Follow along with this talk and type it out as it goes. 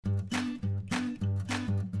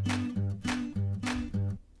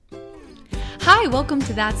Hi, welcome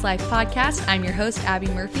to That's Life podcast. I'm your host, Abby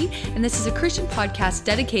Murphy, and this is a Christian podcast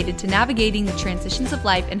dedicated to navigating the transitions of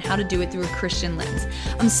life and how to do it through a Christian lens.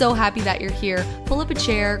 I'm so happy that you're here. Pull up a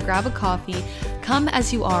chair, grab a coffee, come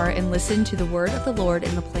as you are, and listen to the word of the Lord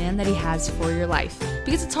and the plan that He has for your life.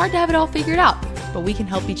 Because it's hard to have it all figured out, but we can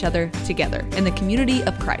help each other together in the community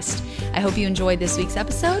of Christ. I hope you enjoyed this week's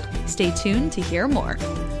episode. Stay tuned to hear more.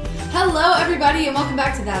 Hello, everybody, and welcome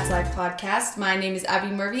back to That's Life podcast. My name is Abby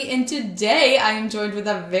Murphy, and today I am joined with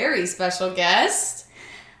a very special guest.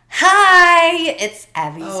 Hi, it's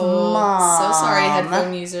Abby's mom. So sorry,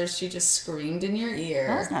 headphone users. She just screamed in your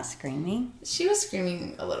ear. I was not screaming. She was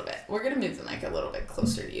screaming a little bit. We're going to move the mic a little bit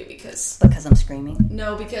closer to you because I'm screaming?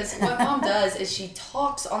 No, because what Mom does is she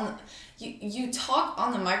talks on the... You talk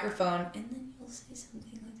on the microphone, and then you'll say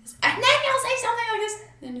something like this. And then you'll say something like this.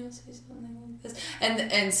 Then you'll say something like this.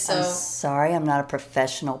 And so... I'm sorry, I'm not a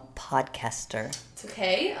professional podcaster. It's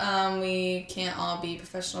okay. We can't all be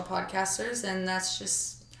professional podcasters, and that's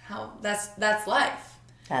just... That's life.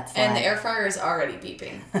 That's and life. The air fryer is already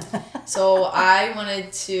beeping. So I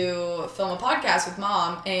wanted to film a podcast with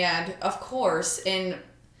Mom, and of course, in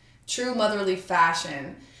true motherly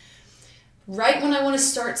fashion, right when I want to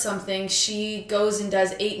start something, she goes and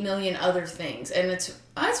does 8 million other things, and it's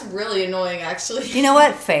really annoying, actually. You know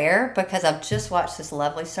what? Fair, because I've just watched this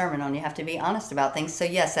lovely sermon on you have to be honest about things. So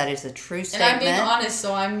yes, that is a true statement. And I'm being honest,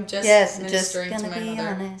 so I'm just ministering to my mother.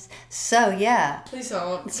 Honest. So yeah. Please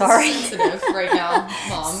don't. Sorry. It's sensitive right now,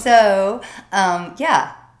 Mom. So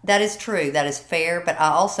yeah. That is true. That is fair. But I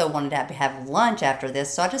also wanted to have lunch after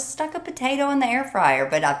this, so I just stuck a potato in the air fryer.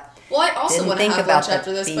 But I also want to have lunch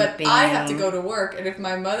after this, but beeping. I have to go to work, and if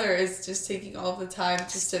my mother is just taking all the time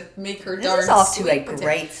just to make her darn This is off sweet to a potato.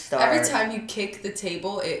 great start. Every time you kick the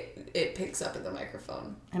table, it picks up in the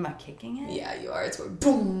microphone. Am I kicking it? Yeah, you are. It's going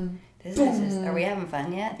boom. Are we having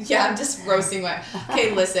fun yet? Yeah, I'm just roasting my...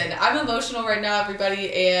 Okay, listen. I'm emotional right now,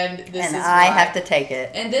 everybody, and this is why. I have to take it.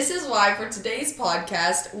 And this is why, for today's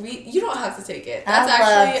podcast, you don't have to take it.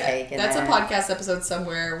 That's a podcast episode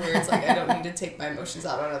somewhere where it's like, I don't need to take my emotions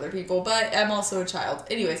out on other people, but I'm also a child.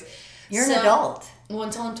 Anyways. You're an adult. Well,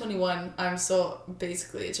 until I'm 21, I'm still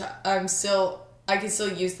basically a child. I can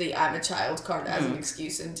still use the I'm a child card as an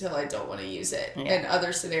excuse until I don't want to use it in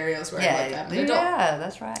other scenarios where I'm an adult. Yeah,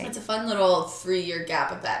 that's right. It's a fun little 3-year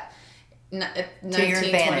gap of that. 19, to your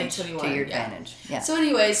advantage. 20, 21. To your advantage. Yeah. So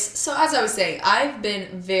anyways, as I was saying, I've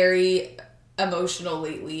been very emotional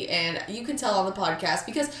lately, and you can tell on the podcast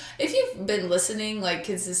because if you've been listening like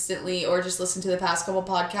consistently or just listen to the past couple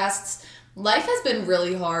podcasts, life has been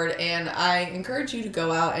really hard, and I encourage you to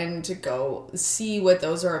go out and to go see what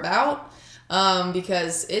those are about.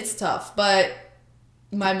 Because it's tough, but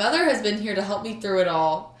my mother has been here to help me through it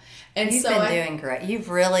all. And You've been doing great.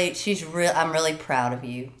 I'm really proud of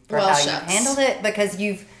you for how you've handled it, because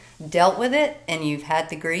you've dealt with it and you've had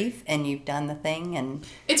the grief and you've done the thing, and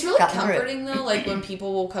it's really comforting though, like when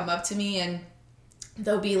people will come up to me and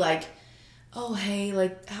they'll be like, oh, hey,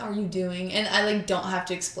 like, how are you doing? And I, like, don't have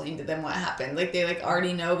to explain to them what happened. Like, they, like,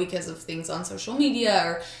 already know because of things on social media,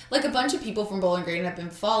 or, like, a bunch of people from Bowling Green have been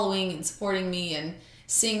following and supporting me and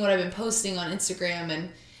seeing what I've been posting on Instagram, and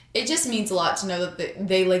it just means a lot to know that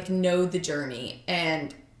they like, know the journey,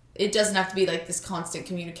 and it doesn't have to be, like, this constant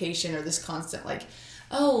communication or this constant, like,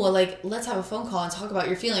 oh, well, like, let's have a phone call and talk about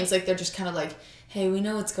your feelings. Like, they're just kind of like, hey, we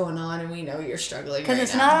know what's going on, and we know you're struggling right now. Because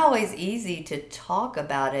it's not always easy to talk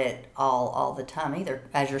about it all the time either,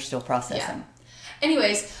 as you're still processing. Yeah.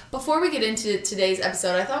 Anyways, before we get into today's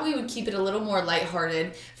episode, I thought we would keep it a little more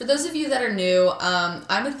lighthearted. For those of you that are new,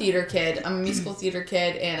 I'm a theater kid. I'm a musical theater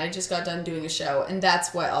kid, and I just got done doing a show, and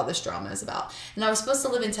that's what all this drama is about. And I was supposed to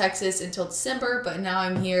live in Texas until December, but now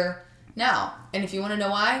I'm here now. And if you want to know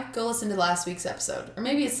why, go listen to last week's episode. Or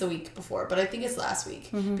maybe it's the week before, but I think it's last week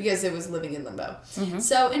because it was living in limbo.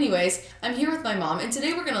 So anyways, I'm here with my mom, and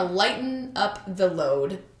today we're going to lighten up the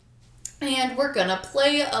load, and we're going to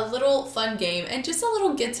play a little fun game and just a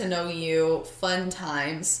little get to know you fun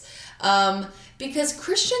times. Because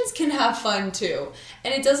Christians can have fun too.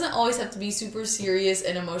 And it doesn't always have to be super serious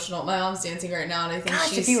and emotional. My mom's dancing right now, and I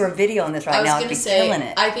think if you were videoing this right now, I'd be killing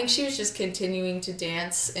it. I think she was just continuing to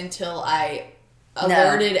dance until I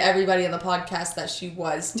alerted everybody on the podcast that she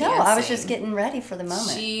was dancing. No, I was just getting ready for the moment.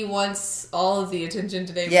 She wants all of the attention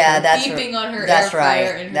today. Yeah, that's beeping on her that's air fryer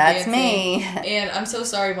right. and her That's dancing. me. And I'm so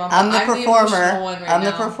sorry, Mom. I'm the performer. The emotional one I'm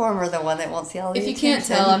now. the performer, the one that won't see all the attention. If you can't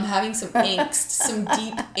tell, I'm having some angst, some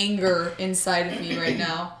deep anger inside of me right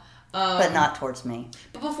now. But not towards me.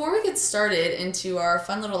 But before we get started into our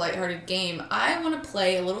fun little lighthearted game, I want to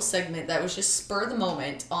play a little segment that was just spur the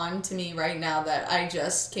moment on to me right now that I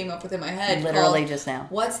just came up with in my head. Literally just now.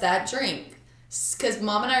 What's that drink? because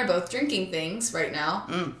Mom and I are both drinking things right now,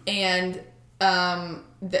 and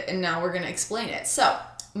now we're going to explain it. So,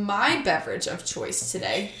 my beverage of choice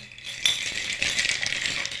today,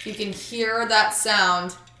 you can hear that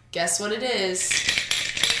sound. Guess what it is?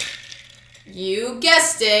 You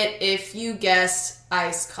guessed it if you guessed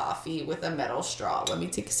iced coffee with a metal straw. Let me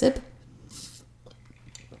take a sip.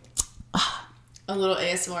 A little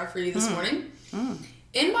ASMR for you this morning.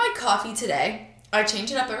 In my coffee today, I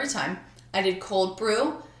change it up every time. I did cold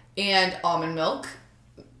brew and almond milk,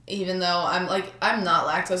 even though I'm not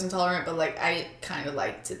lactose intolerant, but like I kind of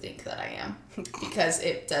like to think that I am because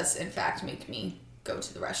it does in fact make me go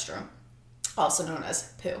to the restroom, also known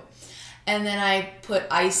as poo. And then I put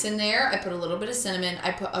ice in there. I put a little bit of cinnamon.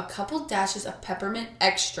 I put a couple dashes of peppermint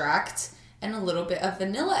extract and a little bit of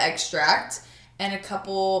vanilla extract and a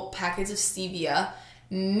couple packets of stevia.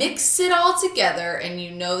 Mix it all together and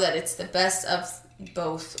you know that it's the best of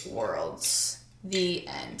both worlds. The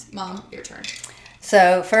end. Mom, your turn.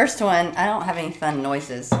 So, first one, I don't have any fun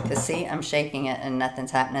noises. Because, see, I'm shaking it and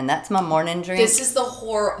nothing's happening. That's my morning drink. This is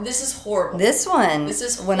horrible. This is horrible.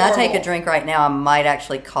 When I take a drink right now, I might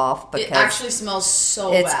actually cough. Because it actually smells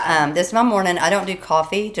so bad. This is my morning. I don't do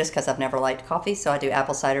coffee just because I've never liked coffee. So, I do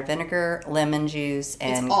apple cider vinegar, lemon juice,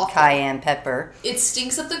 and cayenne pepper. It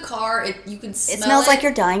stinks up the car. You can smell it. It smells like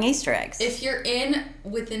you're dying Easter eggs. If you're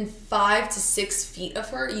within 5 to 6 feet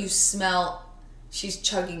of her, you smell she's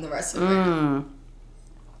chugging the rest of it.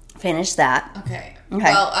 Finish that. Okay.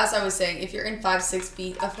 Well, as I was saying, if you're in 5-6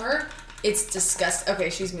 feet of her, it's disgusting.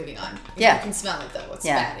 Okay, she's moving on. Yeah. You can smell it, though. It's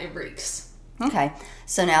bad. It reeks. Okay.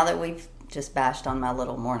 So now that we've just bashed on my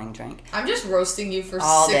little morning drink. I'm just roasting you for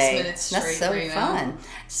all 6 day. minutes straight. That's so right fun. now.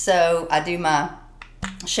 So I do my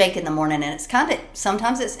shake in the morning, and it's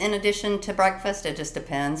sometimes it's in addition to breakfast. It just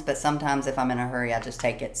depends. But sometimes if I'm in a hurry, I just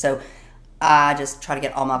take it. So I just try to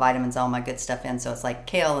get all my vitamins, all my good stuff in. So it's like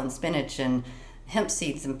kale and spinach and hemp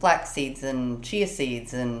seeds and flax seeds and chia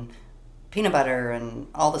seeds and peanut butter and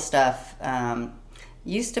all the stuff.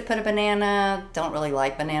 Used to put a banana. Don't really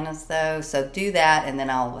like bananas though. So do that, and then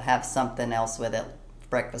I'll have something else with it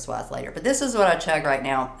breakfast-wise later. But this is what I chug right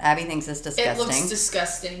now. Abby thinks it's disgusting. It looks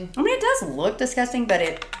disgusting. I mean, it does look disgusting,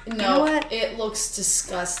 but you know what? It looks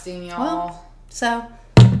disgusting, y'all. Well,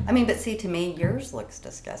 but see, to me, yours looks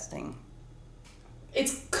disgusting.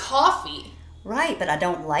 It's coffee. Right, but I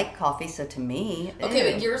don't like coffee, so to me...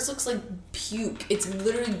 Okay, but yours looks like puke. It's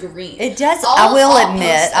literally green. It does. I'll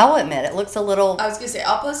admit, it looks a little... I was going to say,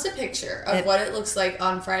 I'll post a picture of what it looks like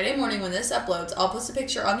on Friday morning when this uploads. I'll post a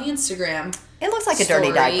picture on the Instagram. It looks like a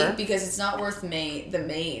dirty diaper. Because it's not worth the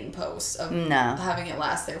main post of having it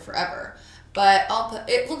last there forever. But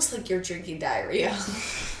it looks like you're drinking diarrhea.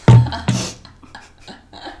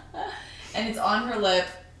 And it's on her lip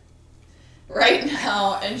right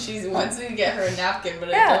now, and she wants me to get her a napkin,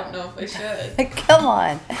 but I don't know if I should. Come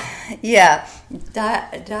on. Yeah.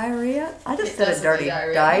 Diarrhea? I just said a dirty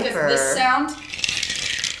diaper. Because this sound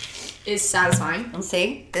is satisfying. And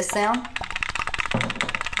see? This sound?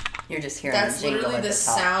 You're just hearing That's the jingle literally the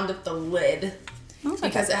sound of the lid.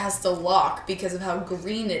 Because it has to lock because of how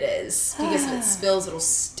green it is. Because if it spills, it'll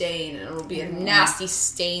stain, and it'll be a nasty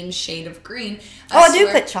stain shade of green. I do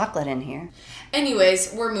put chocolate in here.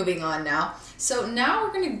 Anyways, we're moving on now. So now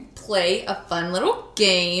we're going to play a fun little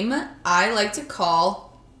game I like to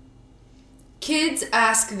call Kids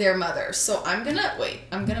Ask Their Mother. So I'm going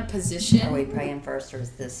to position... Are we praying first, or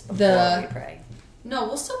is this before we pray? No,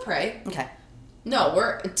 we'll still pray. Okay.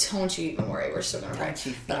 No, don't you even worry. We're still going to pray.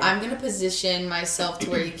 But I'm going to position myself to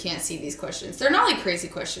where you can't see these questions. They're not like crazy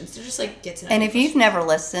questions. They're just like get to know. And if you've never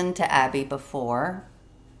listened to Abby before,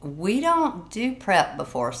 we don't do prep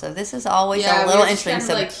before. So this is always a little interesting.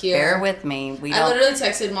 So bear with me. I literally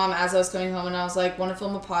texted Mom as I was coming home, and I was like, want to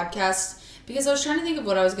film a podcast? Because I was trying to think of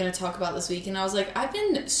what I was going to talk about this week. And I was like, I've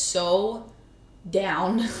been so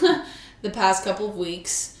down the past couple of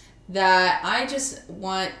weeks that I just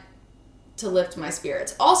want to lift my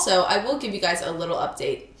spirits. Also, I will give you guys a little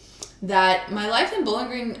update that my life in Bowling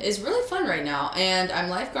Green is really fun right now, and I'm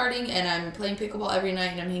lifeguarding, and I'm playing pickleball every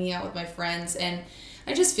night, and I'm hanging out with my friends, and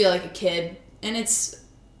I just feel like a kid, and it's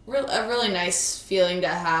a really nice feeling to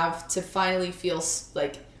have, to finally feel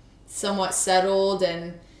like somewhat settled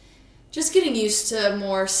and just getting used to a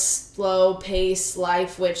more slow pace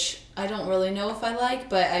life, which I don't really know if I like,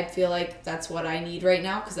 but I feel like that's what I need right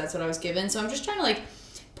now because that's what I was given. So I'm just trying to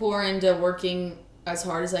pour into working as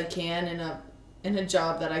hard as I can in a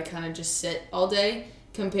job that I kind of just sit all day,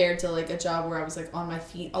 compared to a job where I was on my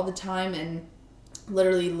feet all the time and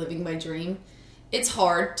literally living my dream. It's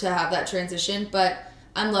hard to have that transition, but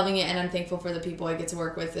I'm loving it, and I'm thankful for the people I get to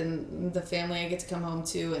work with and the family I get to come home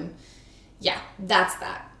to, and Yeah, that's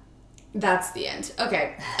that. That's the end.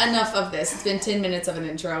 Okay, enough of this. It's been 10 minutes of an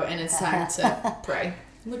intro, and it's time to pray.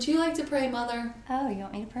 Would you like to pray, Mother? Oh, you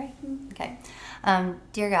want me to pray? Okay.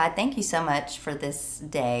 Dear God, thank you so much for this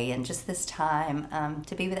day and just this time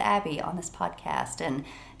to be with Abby on this podcast and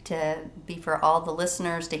to be for all the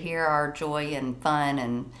listeners to hear our joy and fun.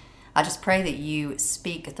 And I just pray that you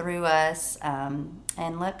speak through us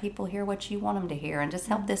and let people hear what you want them to hear and just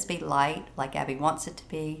help this be light like Abby wants it to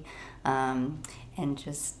be, and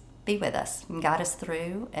just be with us and guide us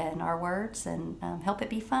through and our words and help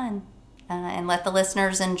it be fun. And let the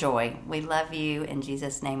listeners enjoy. We love you. In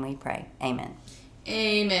Jesus' name we pray. Amen.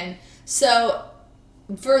 Amen. So,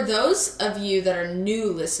 for those of you that are new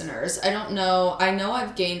listeners, I know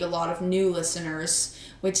I've gained a lot of new listeners,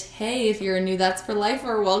 which, hey, if you're a new That's for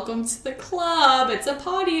Lifer, welcome to the club. It's a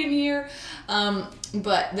potty in here.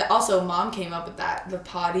 But also, Mom came up with that, the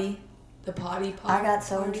potty potty. I got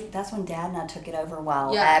so that's when Dad and I took it over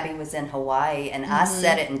while Abby was in Hawaii, and I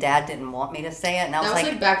said it, and Dad didn't want me to say it, and I was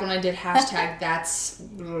like back when I did hashtag that's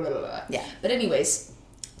blah, blah, blah. Yeah. But anyways,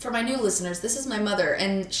 for my new listeners, this is my mother,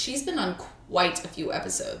 and she's been on quite a few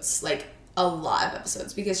episodes, like a lot of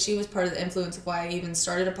episodes, because she was part of the influence of why I even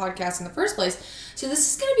started a podcast in the first place. So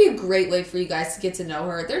this is going to be a great way for you guys to get to know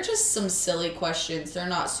her. They're just some silly questions. They're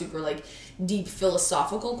not super like deep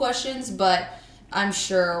philosophical questions, but I'm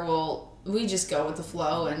sure we just go with the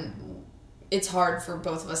flow, and it's hard for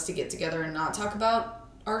both of us to get together and not talk about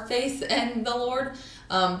our faith and the Lord.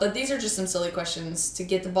 But these are just some silly questions to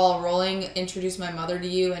get the ball rolling, introduce my mother to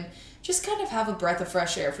you, and just kind of have a breath of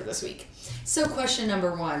fresh air for this week. So question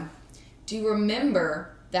number 1, do you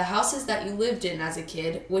remember the houses that you lived in as a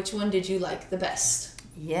kid? Which one did you like the best?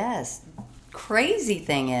 Yes. Crazy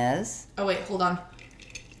thing is... Oh, wait, hold on.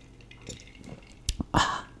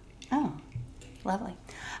 Oh, lovely.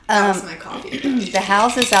 That's my coffee. The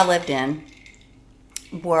houses I lived in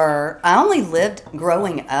growing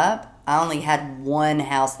up, I only had one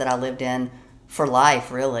house that I lived in for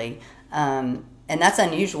life, really. And that's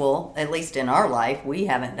unusual, at least in our life. We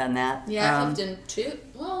haven't done that. Yeah, I lived in 2.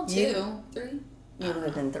 Well, 2, 3. You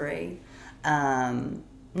lived in 3.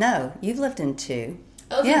 No, you've lived in 2.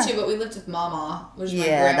 I lived in 2, but we lived with Mama, which was my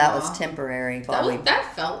grandma. Yeah, that was temporary.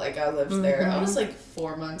 That felt like I lived there. I was like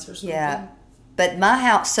 4 months or something. Yeah. But my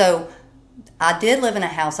house, so I did live in a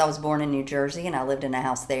house. I was born in New Jersey, and I lived in a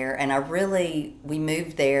house there. And we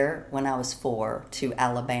moved there when I was 4 to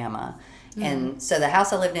Alabama. Mm-hmm. And so the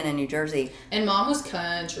house I lived in New Jersey. And Mom was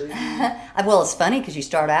country. Well, it's funny because you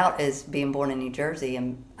start out as being born in New Jersey,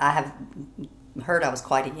 and I have heard I was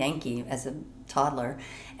quite a Yankee as a toddler.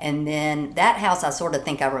 And then that house, I sort of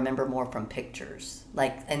think I remember more from pictures,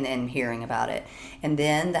 and then hearing about it. And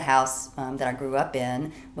then the house that I grew up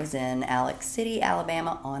in was in Alex City,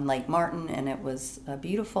 Alabama, on Lake Martin, and it was a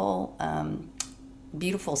beautiful,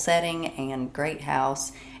 beautiful setting and great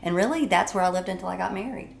house. And really, that's where I lived until I got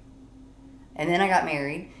married. And then I got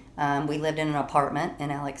married. We lived in an apartment in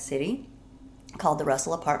Alex City called the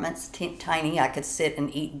Russell Apartments. Tiny. I could sit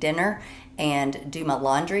and eat dinner and do my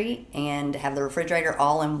laundry and have the refrigerator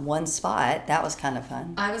all in one spot. That was kind of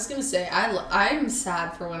fun. I was going to say, I'm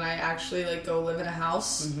sad for when I actually go live in a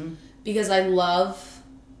house, because I love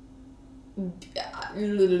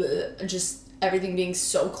just everything being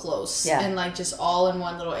so close and just all in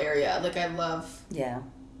one little area. I love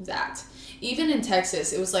that. Even in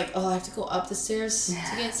Texas, it was I have to go up the stairs to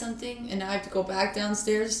get something, and now I have to go back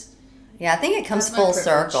downstairs. Yeah, I think it comes full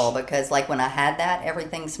circle, because when I had that,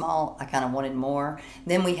 everything small, I kind of wanted more.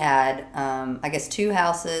 Then we had, 2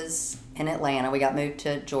 houses in Atlanta. We got moved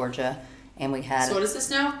to Georgia, and we had... So what is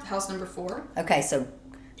this now? House number 4? Okay, so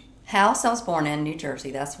house I was born in, New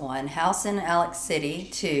Jersey, that's 1. House in Alex City,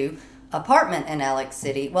 2. Apartment in Alex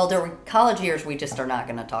City. Well, during college years, we just are not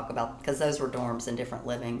going to talk about, because those were dorms and different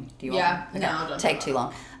living. Do you want? No, don't take too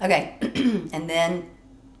long. Okay, and then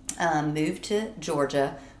moved to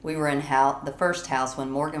Georgia. We were in the first house when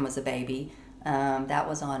Morgan was a baby. That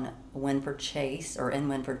was on Winford Chase, or in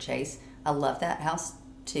Winford Chase. I love that house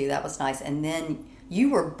too. That was nice. And then you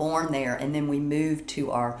were born there, and then we moved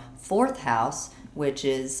to our 4th house, which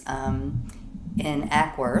is in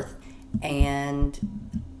Ackworth, and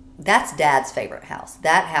that's Dad's favorite house.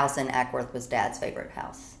 That house in Ackworth was Dad's favorite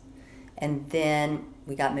house. And then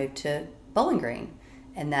we got moved to Bowling Green,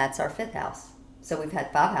 and that's our 5th house. So we've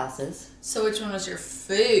had 5 houses. So which one was your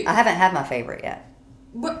favorite? I haven't had my favorite yet.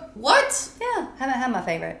 What? Yeah, haven't had my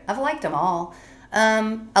favorite. I've liked them all.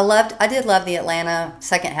 I did love the Atlanta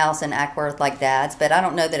 2nd house in Ackworth like Dad's, but I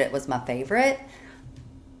don't know that it was my favorite.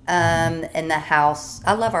 And the house,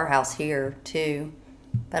 I love our house here too.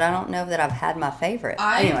 but I don't know that I've had my favorite.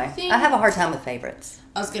 I have a hard time with favorites.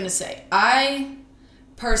 I was going to say, I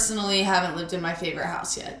personally haven't lived in my favorite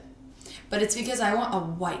house yet. But it's because I want a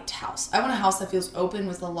white house. I want a house that feels open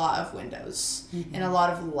with a lot of windows and a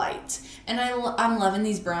lot of light. And I'm loving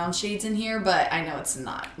these brown shades in here, but I know it's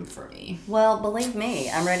not for me. Well, believe me,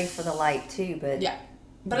 I'm ready for the light too, but... Yeah.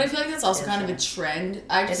 But I feel like that's also kind of a trend.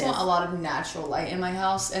 I just want a lot of natural light in my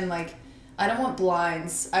house. And, like, I don't want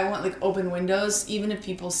blinds. I want, like, open windows. Even if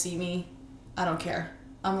people see me, I don't care.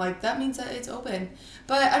 I'm like, that means that it's open.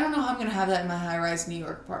 But I don't know how I'm going to have that in my high-rise New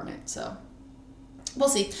York apartment, so... We'll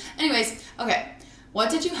see. Anyways, okay. What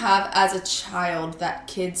did you have as a child that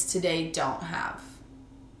kids today don't have?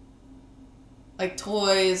 Like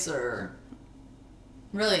toys or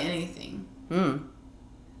really anything.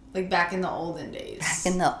 Like back in the olden days. Back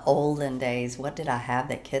in the olden days, what did I have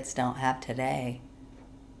that kids don't have today?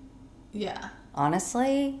 Yeah.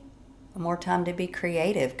 Honestly, more time to be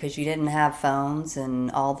creative because you didn't have phones and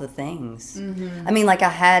all the things. Mm-hmm. I mean, like I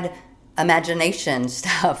had... imagination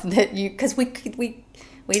stuff that because we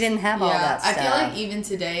didn't have all that stuff. I feel like even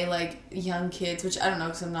today, like young kids, which I don't know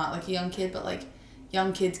because I'm not like a young kid, but like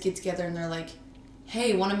young kids get together and they're like,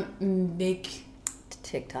 hey, want to make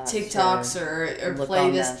TikToks or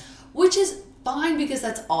play this, which is fine because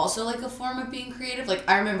that's also like a form of being creative. Like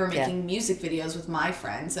I remember making music videos with my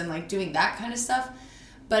friends and like doing that kind of stuff,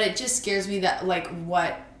 but it just scares me that like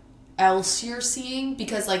what else you're seeing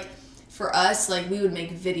because like for us, like, we would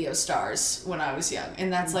make video stars when I was young.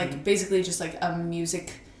 And that's, like, basically just, like, a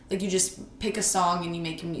music... Like, you just pick a song and you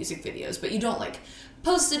make music videos. But you don't, like,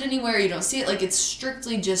 post it anywhere. You don't see it. Like, it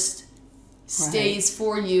strictly just stays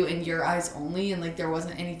for you and your eyes only. And, like, there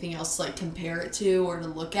wasn't anything else to, like, compare it to or to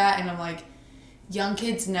look at. And I'm like, young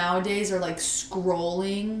kids nowadays are, like,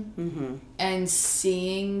 scrolling and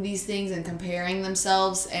seeing these things and comparing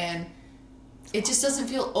themselves. And it just doesn't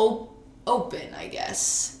feel open, I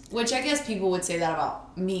guess. Which I guess people would say that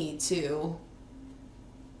about me, too.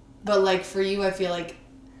 But, like, for you, I feel like...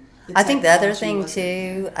 I think the other thing,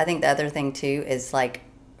 too, is, like,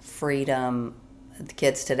 freedom. The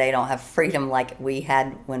kids today don't have freedom like we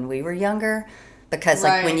had when we were younger. Because,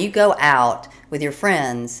 like, when you go out with your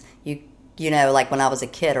friends, you know, like when I was a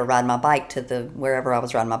kid or ride my bike to wherever I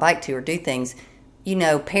was riding my bike to or do things... You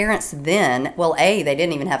know, parents then, well, they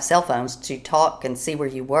didn't even have cell phones to talk and see where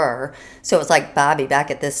you were. So it was like, bye, be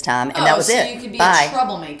back at this time. And that was it. So you could be bye. A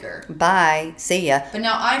troublemaker. Bye, see ya. But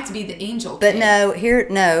now I have to be the angel kid. But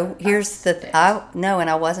here's and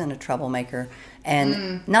I wasn't a troublemaker.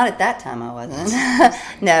 And not at that time I wasn't.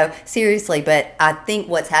 No, seriously. But I think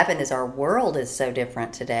what's happened is our world is so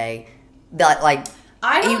different today. That, like...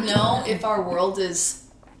 I don't know if our world is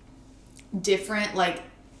different, like...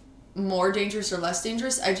 more dangerous or less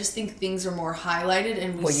dangerous. I just think things are more highlighted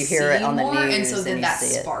and you hear it on the news and so then that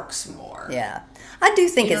sparks more. Yeah. I do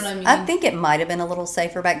think I think it might have been a little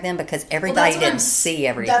safer back then because everybody didn't see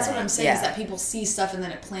everything. That's what I'm saying is that people see stuff and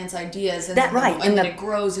then it plants ideas and then it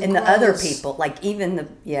grows and the other people, like even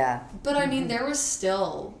But I mean there was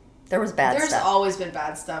bad stuff. There's always been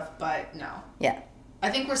bad stuff, but no. Yeah. I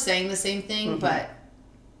think we're saying the same thing, but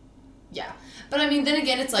yeah. But I mean, then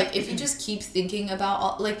again, it's like, if you just keep thinking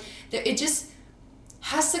about, like, it just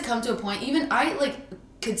has to come to a point. Even I, like,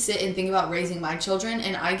 could sit and think about raising my children,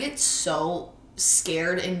 and I get so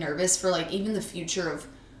scared and nervous for, like, even the future of,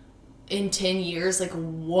 in 10 years, like,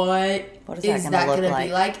 what is that going to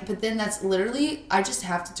be like? But then that's literally, I just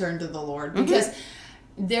have to turn to the Lord, because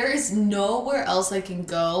there is nowhere else I can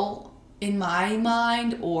go in my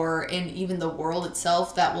mind or in even the world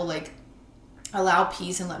itself that will, like, allow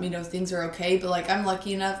peace and let me know things are okay. But like I'm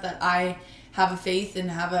lucky enough that I have a faith and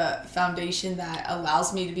have a foundation that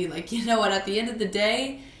allows me to be like, you know what, at the end of the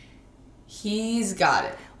day, He's got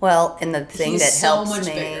it. Well, and the thing that helps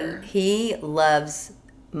me, He loves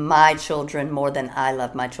my children more than I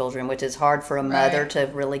love my children, which is hard for a mother to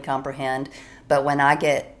really comprehend. But when I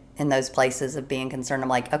get in those places of being concerned, I'm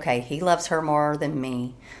like, okay, He loves her more than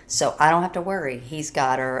me, so I don't have to worry. He's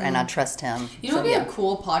got her, and I trust Him. You know what would be a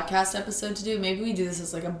cool podcast episode to do? Maybe we do this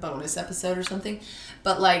as like a bonus episode or something.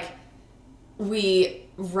 But like, we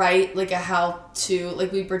write like a how-to,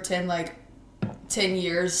 like we pretend like 10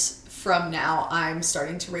 years from now I'm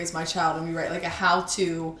starting to raise my child, and we write like a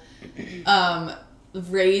how-to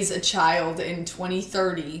raise a child in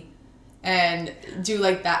 2030 and do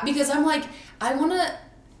like that. Because I'm like, I don't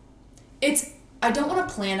want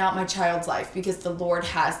to plan out my child's life because the Lord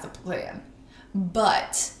has the plan.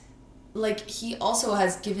 But, like, He also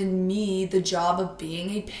has given me the job of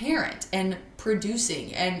being a parent and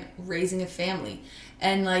producing and raising a family.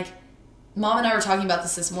 And, like, Mom and I were talking about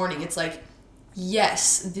this morning. It's like,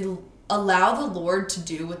 yes, allow the Lord to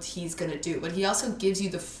do what he's going to do. But he also gives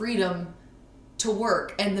you the freedom to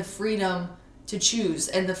work and the freedom to choose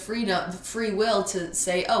and the free will to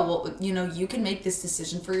say, oh, well, you know, you can make this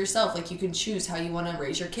decision for yourself. Like, you can choose how you want to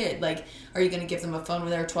raise your kid. Like, are you going to give them a phone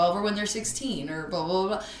when they're 12 or when they're 16 or blah, blah,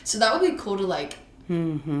 blah. So that would be cool to, like,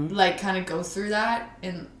 like, kind of go through that.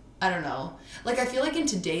 And I don't know. Like, I feel like in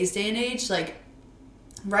today's day and age, like,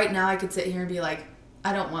 right now I could sit here and be like,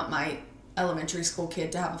 I don't want my elementary school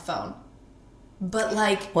kid to have a phone. But,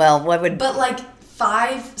 like... Well, what would... But, like,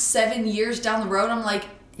 5-7 years down the road, I'm like...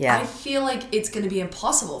 Yeah. I feel like it's going to be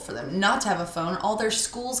impossible for them not to have a phone. All their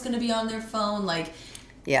school's going to be on their phone. Like...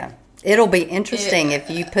 Yeah. It'll be interesting if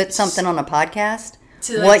you put something on a podcast.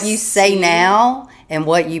 To, like, what you say now and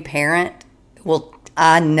what you parent will...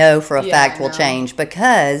 I know for a fact will change,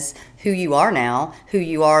 because who you are now, who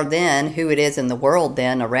you are then, who it is in the world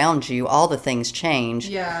then around you, all the things change.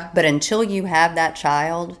 Yeah. But until you have that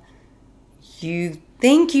child, you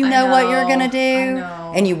think you know what you're going to do.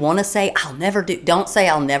 And you want to say, don't say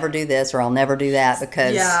I'll never do this or I'll never do that,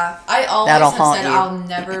 because I always that'll have haunt said you. I'll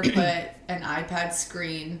never put an iPad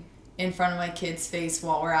screen in front of my kid's face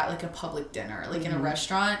while we're at, like, a public dinner, like in a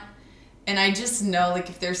restaurant. And I just know, like,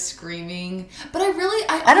 if they're screaming, but I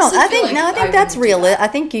think that's real. I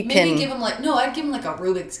think you can give them, like, I'd give them, like, a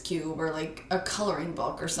Rubik's Cube or, like, a coloring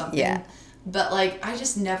book or something. Yeah. But, like, I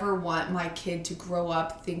just never want my kid to grow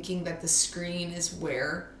up thinking that the screen is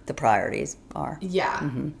where the priorities are. Yeah.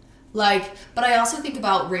 Mm-hmm. Like, but I also think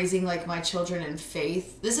about raising, like, my children in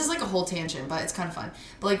faith. This is, like, a whole tangent, but it's kind of fun.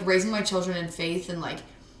 But, like, raising my children in faith, and, like,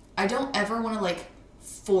 I don't ever want to, like,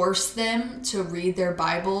 force them to read their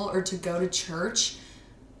Bible or to go to church,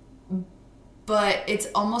 but it's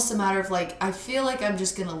almost a matter of, like, I feel like I'm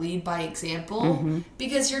just gonna lead by example,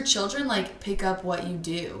 because your children, like, pick up what you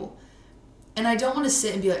do, and I don't want to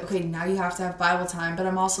sit and be like, okay, now you have to have Bible time, but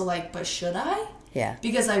I'm also like, but should I? Yeah,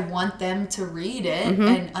 because I want them to read it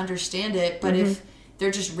and understand it, but if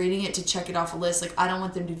they're just reading it to check it off a list, like, I don't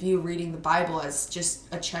want them to view reading the Bible as just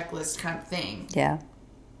a checklist kind of thing. Yeah,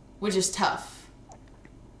 which is tough.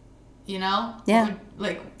 You know? Yeah.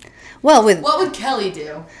 What would Kelly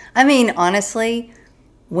do? I mean, honestly,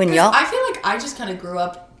 I feel like I just kind of grew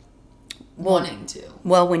up wanting to.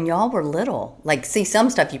 Well, when y'all were little, like, see, some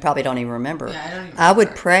stuff you probably don't even remember. Yeah, I don't even remember. I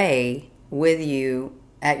would pray with you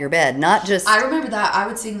at your bed, not just... I remember that. I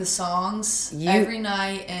would sing the songs every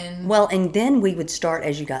night, and... Well, and then we would start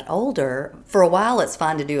as you got older. For a while, it's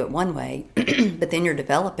fine to do it one way, but then you're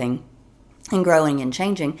developing and growing and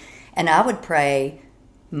changing, and I would pray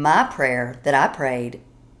my prayer that I prayed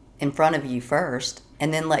in front of you first,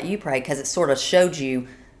 and then let you pray, because it sort of showed you,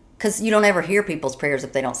 because you don't ever hear people's prayers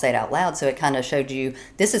if they don't say it out loud, so it kind of showed you,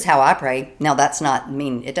 this is how I pray. Now, it doesn't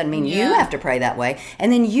mean you have to pray that way. And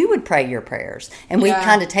then you would pray your prayers, and we'd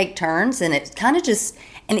kind of take turns, and it kind of just,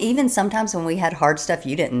 and even sometimes when we had hard stuff,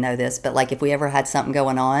 you didn't know this, but, like, if we ever had something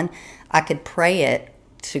going on, I could pray it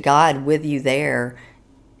to God with you there,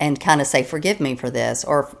 and kind of say, forgive me for this,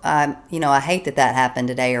 or, I hate that happened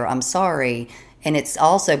today, or I'm sorry. And it's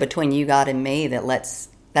also between you, God, and me that's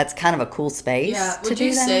kind of a cool space. Yeah. Would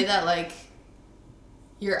you say that, like,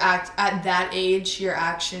 at that age, your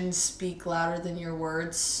actions speak louder than your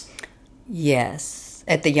words? Yes.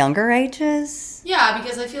 At the younger ages? Yeah,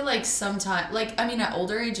 because I feel like sometimes, like, I mean, at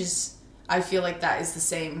older ages, I feel like that is the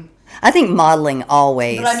same. I think modeling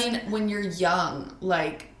always. But I mean, when you're young,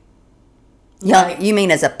 like... you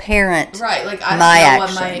mean as a parent? Right, like, I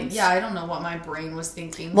don't know what my brain was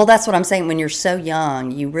thinking. Well, that's what I'm saying. When you're so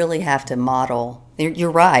young, you really have to model.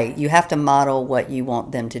 You're right. You have to model what you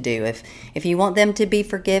want them to do. If you want them to be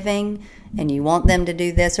forgiving and you want them to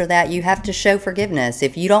do this or that, you have to show forgiveness.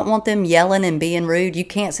 If you don't want them yelling and being rude, you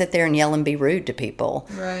can't sit there and yell and be rude to people.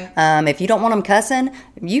 Right. If you don't want them cussing,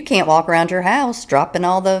 you can't walk around your house dropping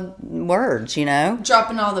all the words,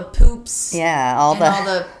 Dropping all the poops. Yeah, all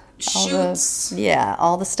the shoots.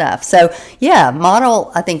 All the stuff. So, yeah,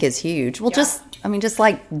 model, I think, is huge. Well, just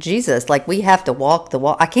like Jesus, like, we have to walk the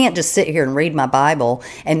walk. I can't just sit here and read my Bible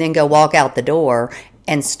and then go walk out the door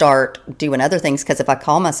and start doing other things, because if I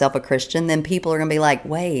call myself a Christian, then people are going to be like,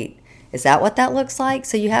 wait, is that what that looks like?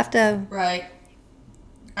 So you have to... Right.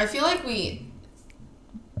 I feel like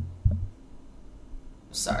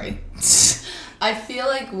I feel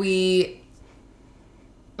like we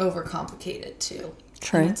overcomplicate it, too.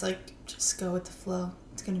 True. And it's like, just go with the flow.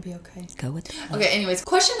 It's going to be okay. Go with the flow. Okay, anyways.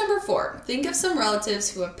 Question number 4. Think of some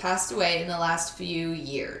relatives who have passed away in the last few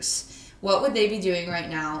years. What would they be doing right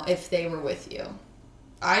now if they were with you?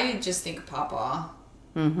 I just think Papa.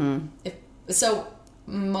 Mm-hmm. So,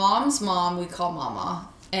 Mom's mom we call Mama,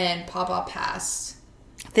 and Papa passed.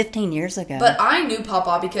 15 years ago. But I knew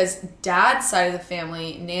Papa because Dad's side of the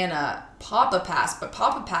family, Nana, Papa passed. But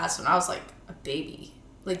Papa passed when I was like a baby.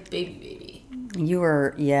 Like baby. You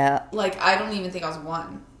were, yeah. Like, I don't even think I was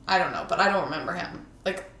 1. I don't know, but I don't remember him.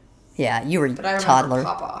 Like, yeah, you were but I remember toddler.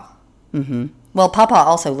 Papa. Mm-hmm. Well, Papa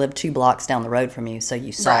also lived 2 blocks down the road from you, so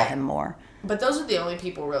you saw him more. But those are the only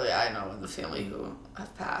people really I know in the family who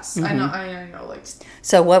have passed. Mm-hmm. I know, like.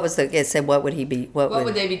 So what was it said? What would he be? What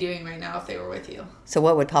would they be doing right now if they were with you? So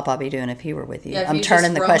what would Papa be doing if he were with you? Yeah, I'm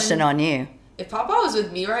turning the question on you. If Papa was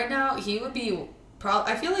with me right now, he would be.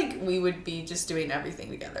 I feel like we would be just doing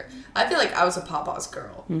everything together. I feel like I was a Papa's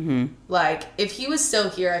girl. Mm-hmm. Like, if he was still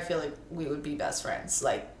here, I feel like we would be best friends.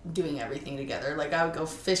 Like, doing everything together. Like, I would go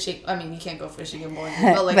fishing. I mean, you can't go fishing in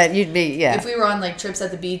Boynton, but like, but you'd be, yeah. If we were on like trips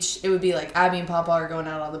at the beach, it would be like Abby and Papa are going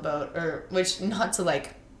out on the boat, or which not to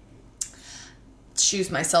like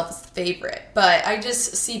choose myself as the favorite, but I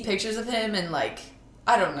just see pictures of him and like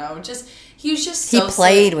I don't know, just he was just so he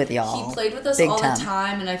played with y'all. He played with us all the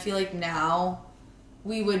time, and I feel like now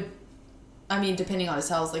we would. I mean, depending on his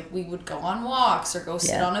health, like we would go on walks or go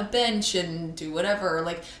sit on a bench and do whatever.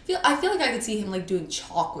 Like, I feel like I could see him like doing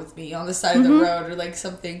chalk with me on the side of the road or like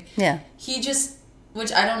something. Yeah. He just,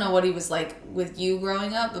 which I don't know what he was like with you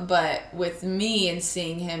growing up, but with me and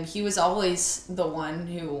seeing him, he was always the one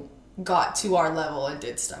who got to our level and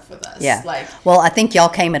did stuff with us. Yeah. Like, well, I think y'all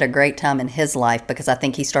came at a great time in his life because I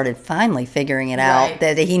think he started finally figuring it out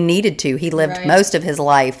that he needed to. He lived most of his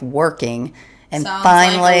life working. And sounds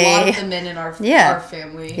finally, like a lot of the men in our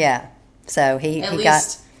family. Yeah. So he least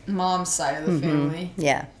got mom's side of the family.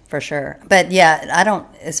 Yeah, for sure. But yeah, I don't.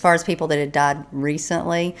 As far as people that had died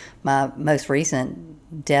recently, my most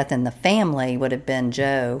recent death in the family would have been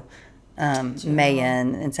Joe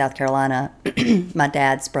Mayen in South Carolina, my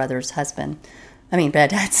dad's brother's husband. I mean, my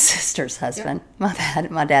dad's sister's husband. Yep.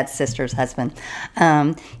 My dad's sister's husband.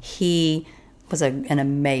 He was an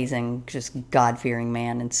amazing, just God-fearing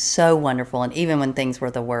man and so wonderful. And even when things were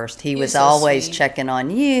the worst, he was so always sweet. Checking on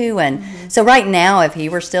you. And so right now, if he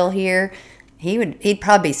were still here, he'd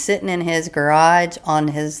probably be sitting in his garage on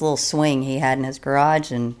his little swing he had in his garage,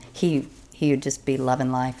 and he would just be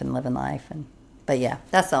loving life and living life. But yeah,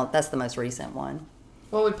 that's the most recent one.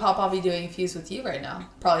 What would Papa be doing if he was with you right now?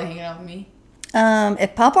 Probably hanging out with me.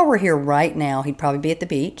 If Papa were here right now, he'd probably be at the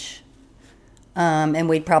beach. And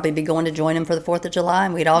we'd probably be going to join him for the 4th of July,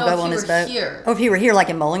 and we'd all go on his boat. Here. Oh, if he were here, like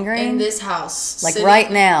in Bowling Green? In this house. Like right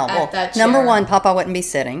now. Well, number one, Papa wouldn't be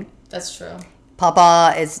sitting. That's true.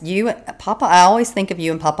 Papa, I always think of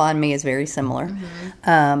you and Papa and me as very similar.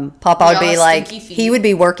 Papa would be like, he would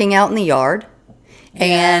be working out in the yard.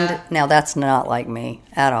 And now that's not like me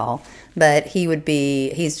at all. But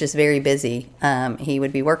he's just very busy. He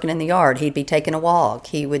would be working in the yard. He'd be taking a walk.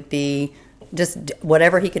 He would be just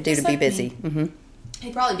whatever he could do to be busy. Mm-hmm.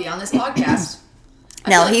 He'd probably be on this podcast.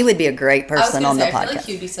 Now, he would be a great person on the podcast. I feel like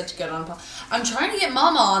he'd be such good on the podcast. I'm trying to get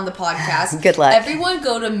Mama on the podcast. Good luck. Everyone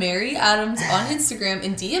go to Mary Adams on Instagram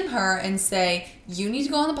and DM her and say, you need to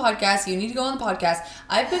go on the podcast. You need to go on the podcast.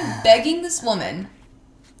 I've been begging this woman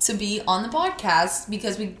to be on the podcast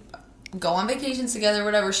because we go on vacations together,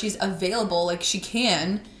 whatever. She's available, like she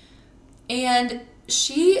can. And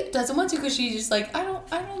she doesn't want to because she's just like, I don't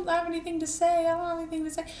have anything to say. I don't have anything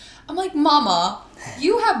to say. I'm like, Mama,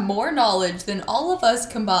 you have more knowledge than all of us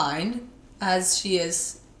combined, as she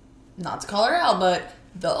is, not to call her out, but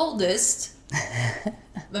the oldest.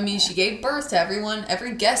 I mean, she gave birth to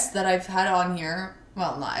every guest that I've had on here.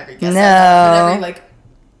 Well, not every guest, but every like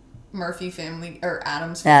Murphy family or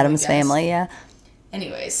Adams family, yeah.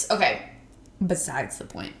 Anyways, okay. Besides the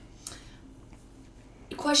point.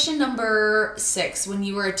 Question number 6. When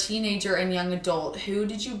you were a teenager and young adult, who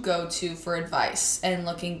did you go to for advice? And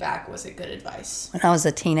looking back, was it good advice? When I was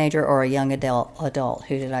a teenager or a young adult,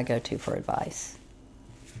 who did I go to for advice?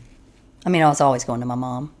 I mean, I was always going to my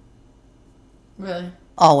mom. Really?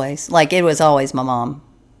 Always. Like, it was always my mom.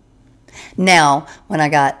 Now, when I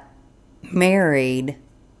got married,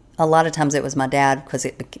 a lot of times it was my dad because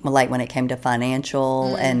when it came to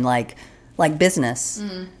financial and like business.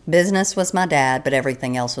 Business was my dad, but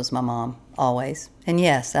everything else was my mom, always. And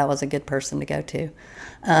yes, that was a good person to go to.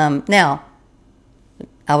 Now,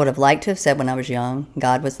 I would have liked to have said when I was young,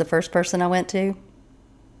 God was the first person I went to.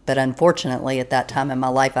 But unfortunately, at that time in my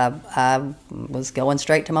life, I was going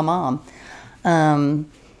straight to my mom.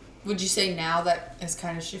 Would you say now that has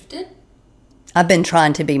kind of shifted? I've been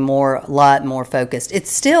trying to be a lot more focused.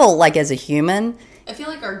 It's still, like, as a human, I feel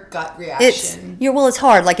like our gut reaction. It's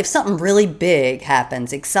hard. Like, if something really big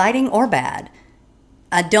happens, exciting or bad,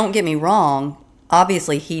 don't get me wrong,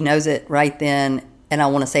 obviously he knows it right then and I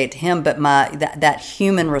want to say it to him, but that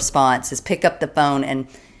human response is pick up the phone, and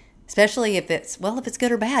especially if it's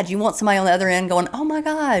good or bad, you want somebody on the other end going, oh my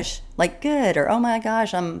gosh, like good, or oh my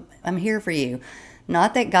gosh, I'm here for you.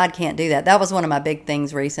 Not that God can't do that. That was one of my big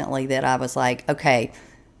things recently that I was like, okay,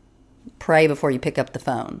 pray before you pick up the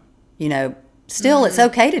phone. Still, it's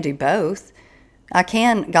okay to do both.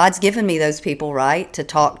 God's given me those people, right, to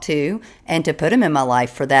talk to and to put them in my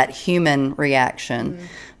life for that human reaction.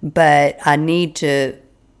 But I need to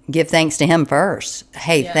give thanks to him first.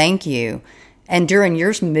 Hey, thank you. And during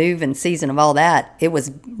your move and season of all that, that was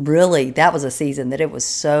a season that it was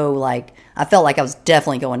so like, I felt like I was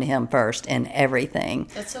definitely going to him first in everything.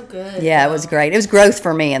 That's so good. Yeah, It was great. It was growth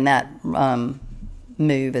for me in that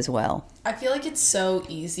move as well. I feel like it's so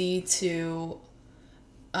easy to,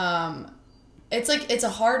 it's a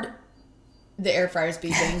hard, the air fryer's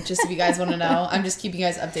beeping, just if you guys want to know. I'm just keeping you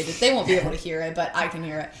guys updated. They won't be able to hear it, but I can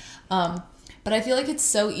hear it. But I feel like it's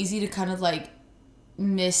so easy to kind of like I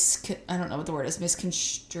don't know what the word is,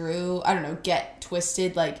 misconstrue, I don't know, get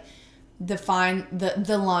twisted, like define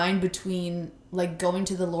the line between like going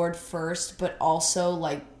to the Lord first, but also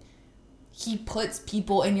like he puts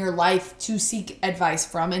people in your life to seek advice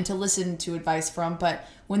from and to listen to advice from. But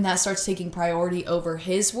when that starts taking priority over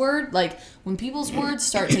his word, like when people's words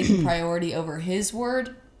start taking priority over his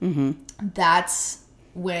word, that's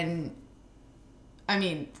when, I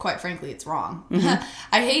mean, quite frankly, it's wrong.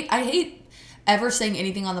 I hate ever saying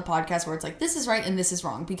anything on the podcast where it's like, this is right and this is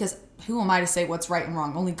wrong, because who am I to say what's right and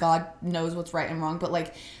wrong? Only God knows what's right and wrong. But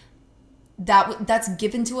like that's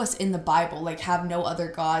given to us in the Bible, like have no other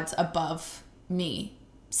gods above me,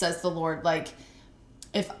 says the Lord. Like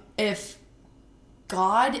if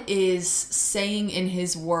God is saying in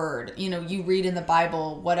his word, you read in the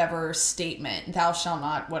Bible, whatever statement, thou shalt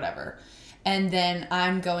not, whatever. And then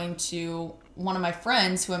I'm going to one of my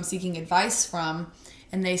friends who I'm seeking advice from,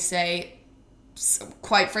 and they say,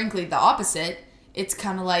 quite frankly, the opposite. It's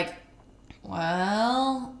kind of like,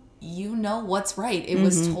 well, what's right. It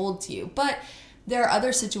was told to you. But there are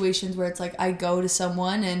other situations where it's like I go to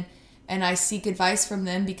someone and I seek advice from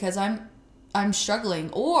them because I'm struggling,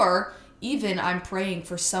 or even I'm praying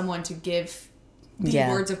for someone to give the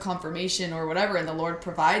words of confirmation or whatever, and the Lord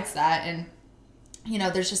provides that. And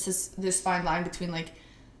there's just this fine line between like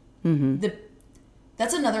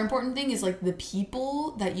that's another important thing, is like the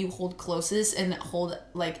people that you hold closest and hold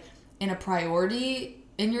like in a priority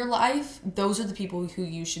in your life, those are the people who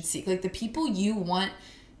you should seek. Like the people you want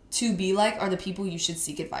to be like are the people you should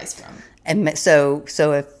seek advice from. And so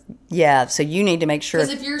you need to make sure,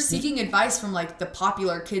 because if you're seeking advice from like the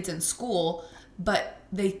popular kids in school, but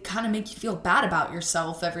they kind of make you feel bad about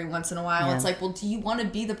yourself every once in a while, it's like, well, do you want to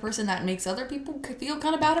be the person that makes other people feel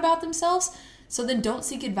kind of bad about themselves? So then don't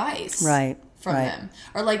seek advice from them.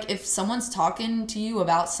 Or like if someone's talking to you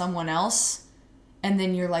about someone else and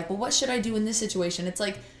then you're like, well, what should I do in this situation? It's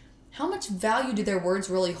like, how much value do their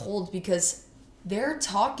words really hold? Because they're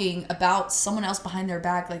talking about someone else behind their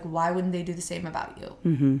back. Like, why wouldn't they do the same about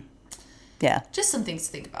you? Yeah. Just some things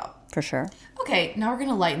to think about. For sure. Okay, now we're going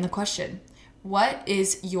to lighten the question. What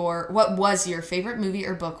was your favorite movie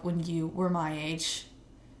or book when you were my age?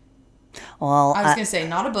 Well, I was going to say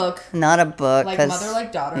not a book. Not a book. Like Mother,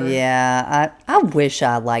 Like Daughter. Yeah. I wish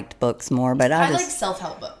I liked books more, but I like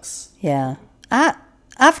self-help books. Yeah.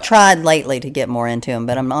 I've tried lately to get more into them,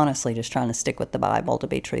 but I'm honestly just trying to stick with the Bible, to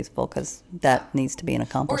be truthful, because that needs to be an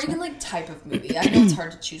accomplishment. Or even like type of movie. I know it's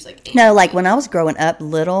hard to choose like No, like when I was growing up,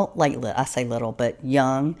 I say little, but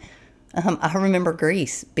young, I remember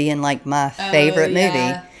Grease being like my favorite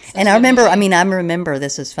movie. And I remember,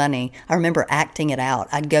 this is funny, I remember acting it out.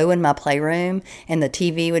 I'd go in my playroom and the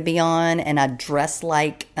TV would be on and I'd dress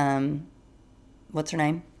like, what's her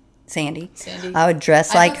name? Sandy. I would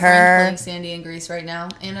dress like her. I have a friend playing Sandy in Grease right now,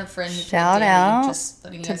 and a friend who's playing Danny, out just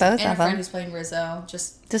letting you to guys both know. of And a them. friend who's playing Rizzo.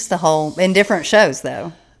 Just the whole, in different shows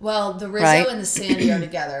though. Well, the Rizzo and the Sandy are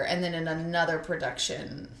together, and then in another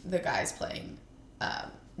production, the guy's playing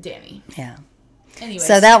Danny. Yeah. Anyways.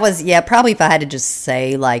 So that was, probably if I had to just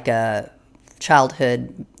say like a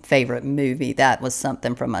childhood favorite movie, that was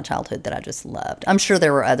something from my childhood that I just loved. I'm sure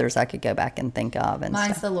there were others I could go back and think of. And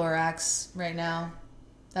mine's The Lorax right now.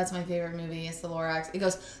 That's my favorite movie. It's The Lorax. It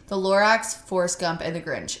goes The Lorax, Forrest Gump, and The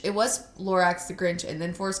Grinch. It was Lorax, The Grinch, and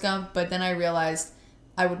then Forrest Gump, but then I realized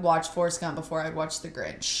I would watch Forrest Gump before I'd watch The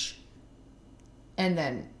Grinch. And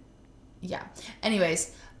then, yeah.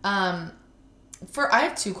 Anyways, I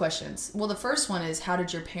have two questions. Well, the first one is, how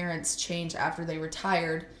did your parents change after they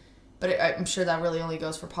retired? But I'm sure that really only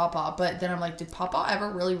goes for Papa. But then I'm like, did Papa ever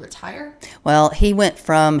really retire? Well, he went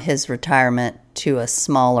from his retirement to a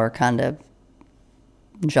smaller kind of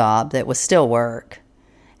job that was still work.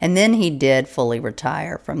 And then he did fully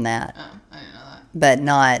retire from that. Oh, I didn't know that. But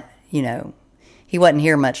not, he wasn't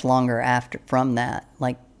here much longer from that.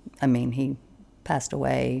 He passed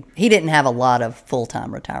away. He didn't have a lot of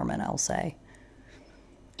full-time retirement, I'll say.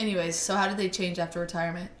 Anyways, so how did they change after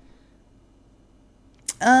retirement?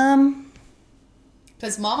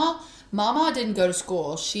 Because Mama didn't go to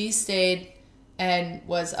school. She stayed and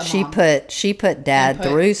was a mom. She put Dad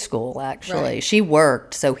through school, actually. Right. She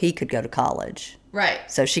worked so he could go to college. Right.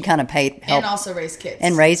 So she kind of helped. And also raised kids.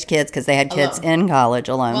 And raised kids because they had kids in college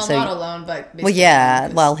alone. Well, not alone, but basically. Well, yeah,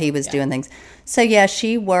 while he was doing things. So, yeah,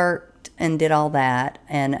 she worked and did all that.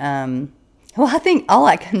 And, I think all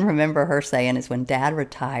I can remember her saying is when Dad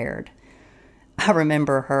retired, I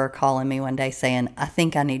remember her calling me one day saying, I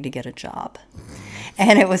think I need to get a job.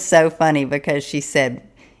 And it was so funny because she said,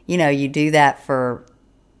 you do that for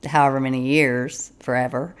however many years,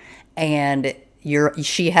 forever. And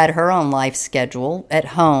she had her own life schedule at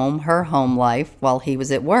home, her home life, while he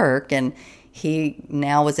was at work. And he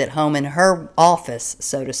now was at home in her office,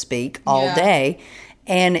 so to speak, all day.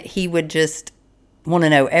 And he would just want to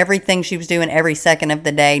know everything she was doing every second of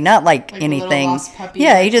the day. Not like anything. A little lost puppy.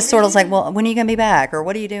 Yeah, he just sort of was like, well, when are you going to be back? Or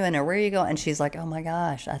what are you doing? Or where are you going? And she's like, oh my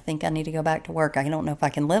gosh, I think I need to go back to work. I don't know if I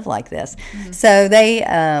can live like this. Mm-hmm. So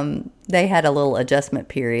they had a little adjustment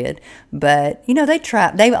period. But, they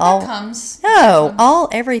try.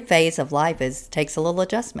 Every phase of life takes a little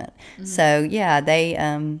adjustment. Mm-hmm. So, yeah,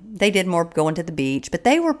 they did more going to the beach. But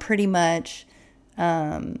they were pretty much,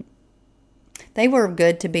 they were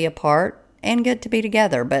good to be apart. And good to be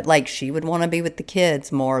together. But, she would want to be with the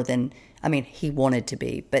kids more than, he wanted to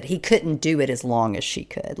be. But he couldn't do it as long as she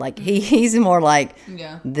could. He's more like,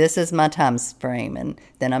 this is my time frame, and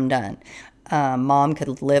then I'm done. Mom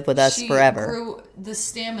could live with us forever. She grew the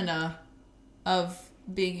stamina of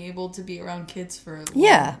being able to be around kids for a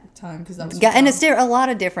long time. Because that was and it's a lot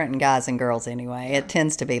of different in guys and girls anyway. It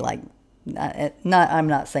tends to be like, I'm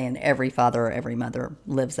not saying every father or every mother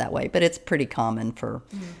lives that way, but it's pretty common for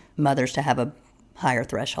mothers to have a higher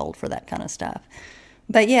threshold for that kind of stuff.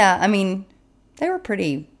 But yeah, they were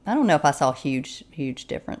pretty. I don't know if I saw huge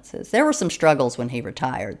differences. There were some struggles when he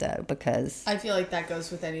retired, though, because I feel like that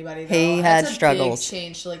goes with anybody. Though. He had struggles. Big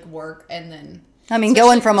change to work, and then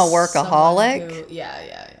going from a workaholic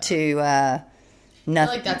to nothing. I feel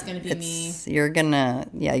like that's going to be me.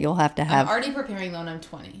 You'll have to have. I'm already preparing though, and I'm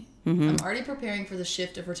 20. Mm-hmm. I'm already preparing for the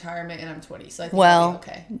shift of retirement, and I'm 20, so I think I'll be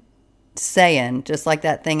okay. Saying, just like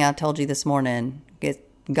that thing I told you this morning,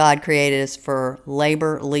 God created us for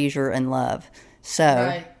labor, leisure, and love.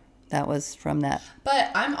 So that was from that.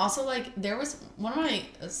 But I'm also there was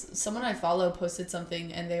someone I follow posted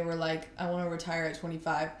something, and they were like, I want to retire at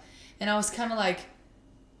 25. And I was kind of like,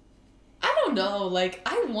 I don't know,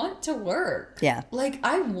 I want to work. Yeah.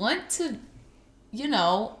 I want to,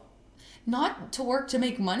 not to work to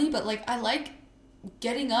make money, but I like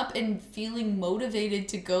getting up and feeling motivated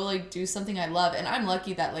to go do something I love. And I'm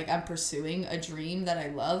lucky that I'm pursuing a dream that I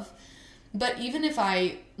love. But even if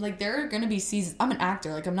I there are going to be seasons, I'm an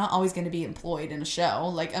actor, I'm not always going to be employed in a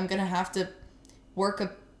show. I'm going to have to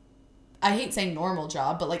work I hate saying normal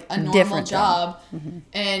job, but a normal different job.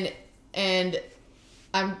 Mm-hmm. And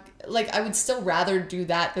I'm I would still rather do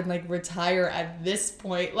that than retire at this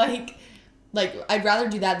point. I'd rather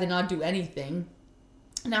do that than not do anything.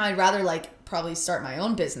 Now I'd rather probably start my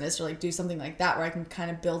own business or do something like that where I can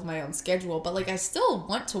kind of build my own schedule. But I still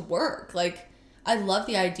want to work. I love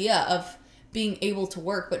the idea of being able to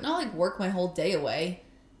work, but not work my whole day away.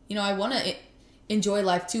 I want to enjoy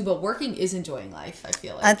life too, but working is enjoying life. I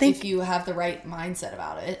feel if you have the right mindset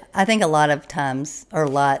about it. I think a lot of times, or a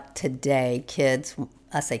lot today,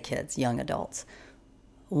 young adults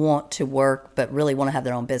want to work but really want to have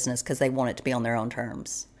their own business because they want it to be on their own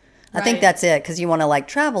terms. I think that's it, because you want to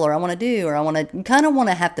travel, or I want to kind of want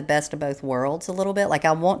to have the best of both worlds a little bit.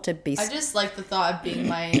 I want to be. I just like the thought of being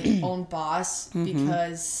my own boss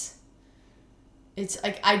because it's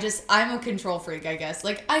I'm a control freak, I guess.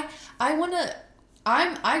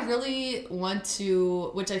 I really want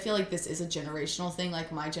to, which I feel this is a generational thing.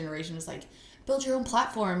 My generation is build your own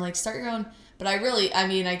platform, start your own. But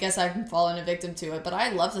I guess I've fallen a victim to it. But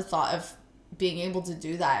I love the thought of being able to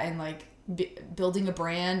do that and building a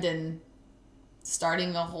brand and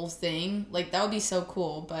starting a whole thing. That would be so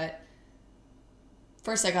cool. But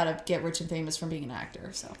first I gotta get rich and famous from being an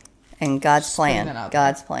actor. So and God's plan.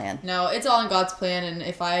 No, it's all in God's plan. And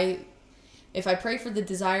if I pray for the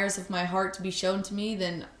desires of my heart to be shown to me,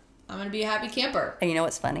 then I'm gonna be a happy camper. And you know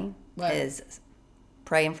what's funny is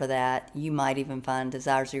praying for that, you might even find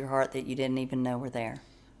desires of your heart that you didn't even know were there.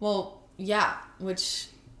 Well, yeah, which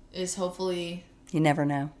is hopefully You never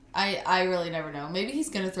know. I really never know. Maybe he's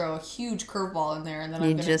going to throw a huge curveball in there, and then I'm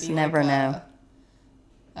going to be just never know.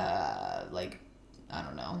 Like, I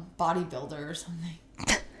don't know, bodybuilder or something.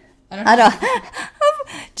 I don't.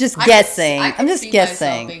 Just guessing. I'm just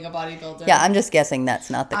guessing. Myself being a bodybuilder. Yeah, I'm just guessing that's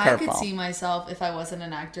not the curveball. I could see myself, if I wasn't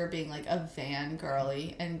an actor, being like a van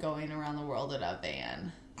girly and going around the world in a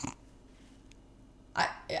van.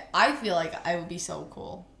 I feel like I would be so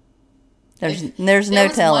cool. There's no telling. There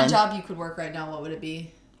was telling. one job you could work right now, what would it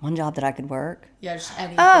be? One job that I could work? Yeah, just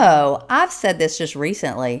anything. Oh, I've said this just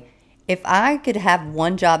recently. If I could have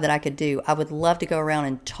one job that I could do, I would love to go around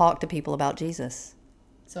and talk to people about Jesus.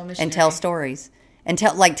 So missionary. And tell stories. And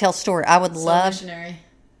tell story. I would love. Missionary.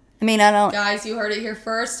 I mean, I don't. Guys, you heard it here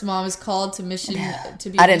first. Mom is called to mission to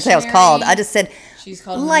be. I didn't say I was called. I just said she's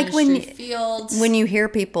called like ministry fields. When you hear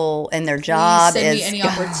people and their job send is me any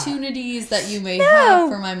opportunities that you may have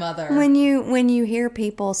for my mother. When you hear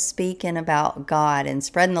people speaking about God and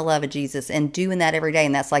spreading the love of Jesus and doing that every day,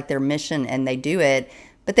 and that's like their mission, and they do it,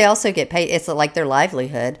 but they also get paid. It's like their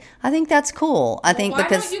livelihood. I think that's cool. I think why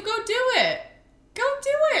because don't you go do it? Go do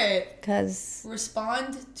it. Because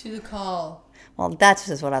respond to the call. Well, that's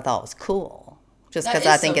just what I thought was cool. Just because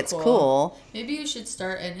I think it's cool. Maybe you should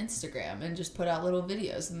start an Instagram and just put out little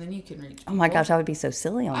videos, and then you can reach people. Oh my gosh, I would be so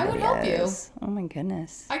silly on videos. I would help you. Oh my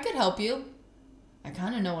goodness. I could help you. I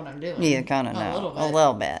kind of know what I'm doing. You kind of know. A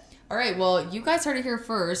little bit. All right, well, you guys heard it here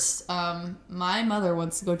first. My mother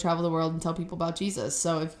wants to go travel the world and tell people about Jesus.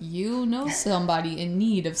 So if you know somebody in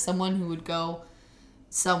need of someone who would go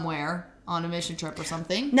somewhere on a mission trip or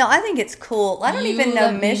something. No, I think it's cool. I don't even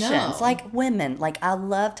know missions. Like women. Like I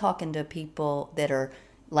love talking to people that are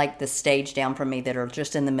like the stage down from me that are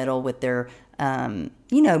just in the middle with their,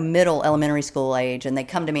 middle elementary school age. And they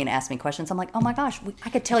come to me and ask me questions. I'm like, oh my gosh, I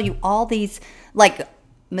could tell you all these like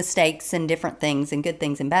mistakes and different things and good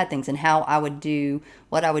things and bad things and how I would do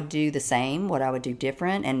what I would do the same, what I would do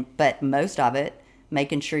different. But most of it,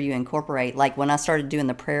 making sure you incorporate. Like when I started doing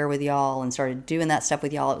the prayer with y'all and started doing that stuff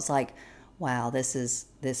with y'all, it was like, wow, this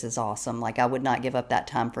is awesome. Like I would not give up that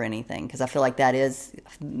time for anything because I feel like that is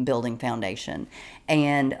building foundation.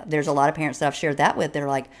 And there's a lot of parents that I've shared that with. They're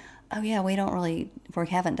like, oh yeah, we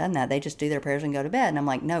haven't done that. They just do their prayers and go to bed. And I'm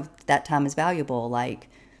like, no, that time is valuable. Like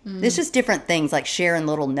it's just different things, like sharing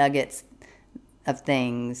little nuggets of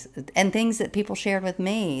things and things that people shared with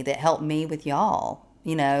me that helped me with y'all,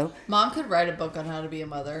 Mom could write a book on how to be a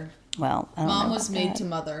mother. Well, I don't know Mom was made to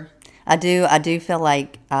mother. I do feel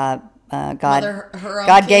like God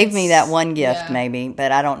God gave me that one gift, maybe,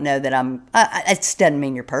 but I don't know that it doesn't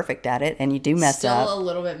mean you're perfect at it, and you do mess up. Still a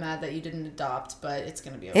little bit mad that you didn't adopt, but it's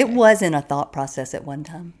going to be okay. It was in a thought process at one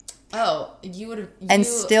time. Oh, you would have... And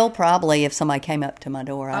still probably if somebody came up to my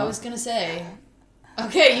door. I was going to say...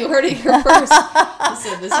 Okay, you heard it here first.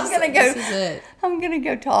 Listen, this is it. I'm going to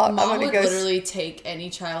go talk. Mom would literally take any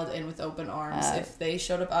child in with open arms if they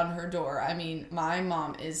showed up on her door. I mean, my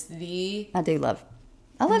mom is I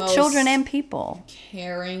love children and people.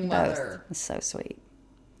 Caring mother. It's so sweet.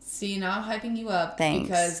 See, now I'm hyping you up. Thanks.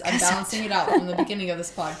 Because I'm balancing it out from the beginning of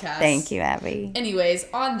this podcast. Thank you, Abby. Anyways,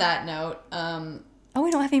 on that note... we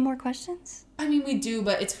don't have any more questions? I mean, we do,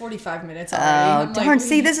 but it's 45 minutes already. Oh, darn.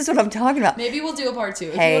 See, this is what I'm talking about. Maybe we'll do a part 2.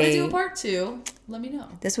 If you want to do a part 2, let me know.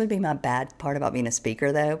 This would be my bad part about being a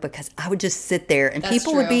speaker, though, because I would just sit there and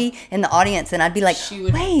people would be in the audience and I'd be like,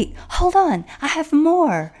 wait, hold on. I have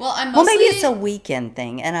more. Well, maybe it's a weekend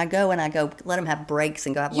thing. And I go, let them have breaks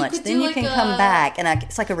and go have lunch. Then you can come back. And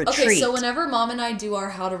it's like a retreat. Okay, so whenever Mom and I do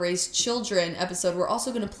our How to Raise Children episode, we're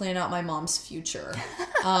also going to plan out my mom's future.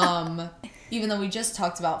 Even though we just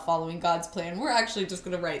talked about following God's plan, we're actually just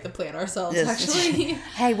going to write the plan ourselves, actually.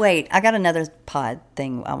 Hey, wait. I got another pod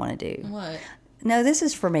thing I want to do. What? No, this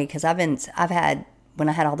is for me because when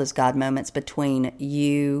I had all those God moments between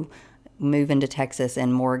you moving to Texas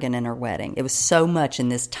and Morgan and her wedding. It was so much in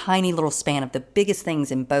this tiny little span of the biggest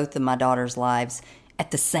things in both of my daughters' lives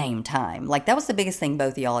at the same time. Like, that was the biggest thing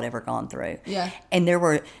both of y'all had ever gone through. Yeah. And there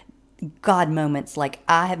were God moments. Like,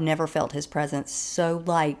 I have never felt his presence so,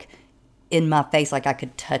 like, in my face, like I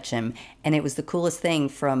could touch him. And it was the coolest thing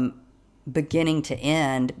from beginning to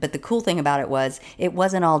end. But the cool thing about it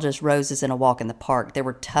wasn't all just roses and a walk in the park. There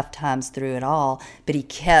were tough times through it all, but he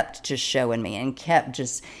kept just showing me and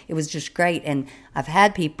it was just great. And I've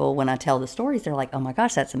had people, when I tell the stories, they're like, oh my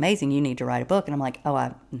gosh, that's amazing. You need to write a book. And I'm like, oh,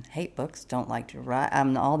 I hate books. Don't like to write.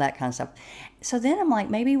 All that kind of stuff. So then I'm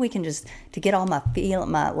like, maybe we can just, to get all my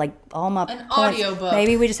an audio book.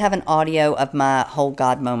 Maybe we just have an audio of my whole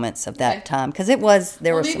God moments of that time. Because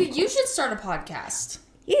maybe you should start a podcast.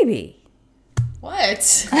 Evie.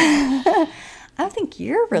 What? I think think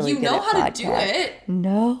you're really good at podcasts. You know how to do it.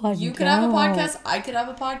 No, I You could have a podcast. I could have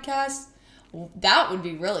a podcast. That would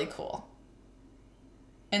be really cool.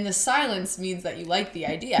 And the silence means that you like the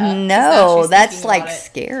idea. No, that's like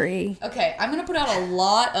scary. Okay, I'm going to put out a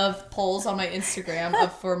lot of polls on my Instagram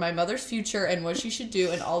for my mother's future and what she should do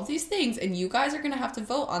and all of these things. And you guys are going to have to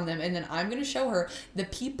vote on them. And then I'm going to show her the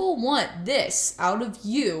people want this out of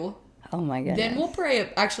you. Oh my goodness. Then we'll pray.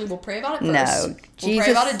 Actually, we'll pray about it first. No. We'll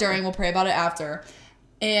pray about it during. We'll pray about it after.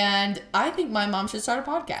 And I think my mom should start a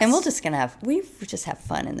podcast. And we just have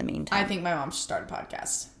fun in the meantime. I think my mom should start a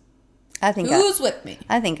podcast. Who's with me?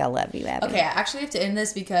 I think I love you, Abby. Okay, I actually have to end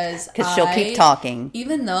this because she'll keep talking.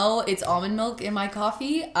 Even though it's almond milk in my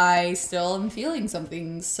coffee, I still am feeling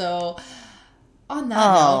something. So, on that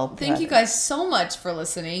note, thank you guys so much for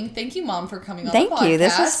listening. Thank you, Mom, for coming on the podcast. Thank you.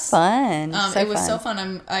 This was fun. It was so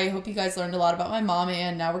fun. I hope you guys learned a lot about my mom,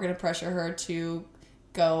 and now we're going to pressure her to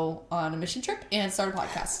go on a mission trip and start a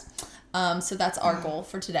podcast. So that's our goal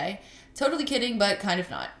for today. Totally kidding, but kind of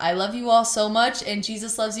not. I love you all so much, and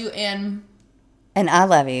Jesus loves you, and I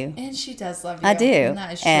love you. And she does love you. I do. And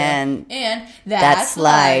that is true. And that's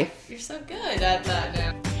life. You're so good at that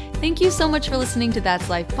now. Thank you so much for listening to That's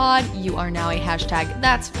Life Pod. You are now a hashtag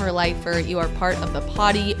That's for Lifer. You are part of the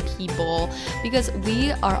potty people because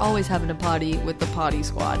we are always having a potty with the potty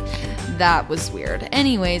squad. That was weird.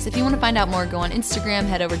 Anyways, if you want to find out more, go on Instagram,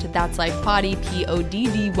 head over to That's Life Potty,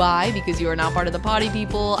 Poddy, because you are now part of the potty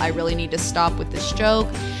people. I really need to stop with this joke.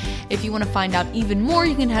 If you want to find out even more,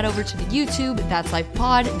 you can head over to the YouTube, That's Life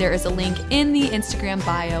Pod. There is a link in the Instagram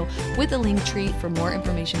bio with a link tree for more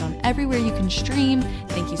information on everywhere you can stream.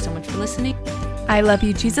 Thank you so much for listening. I love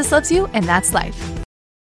you, Jesus loves you, and that's life.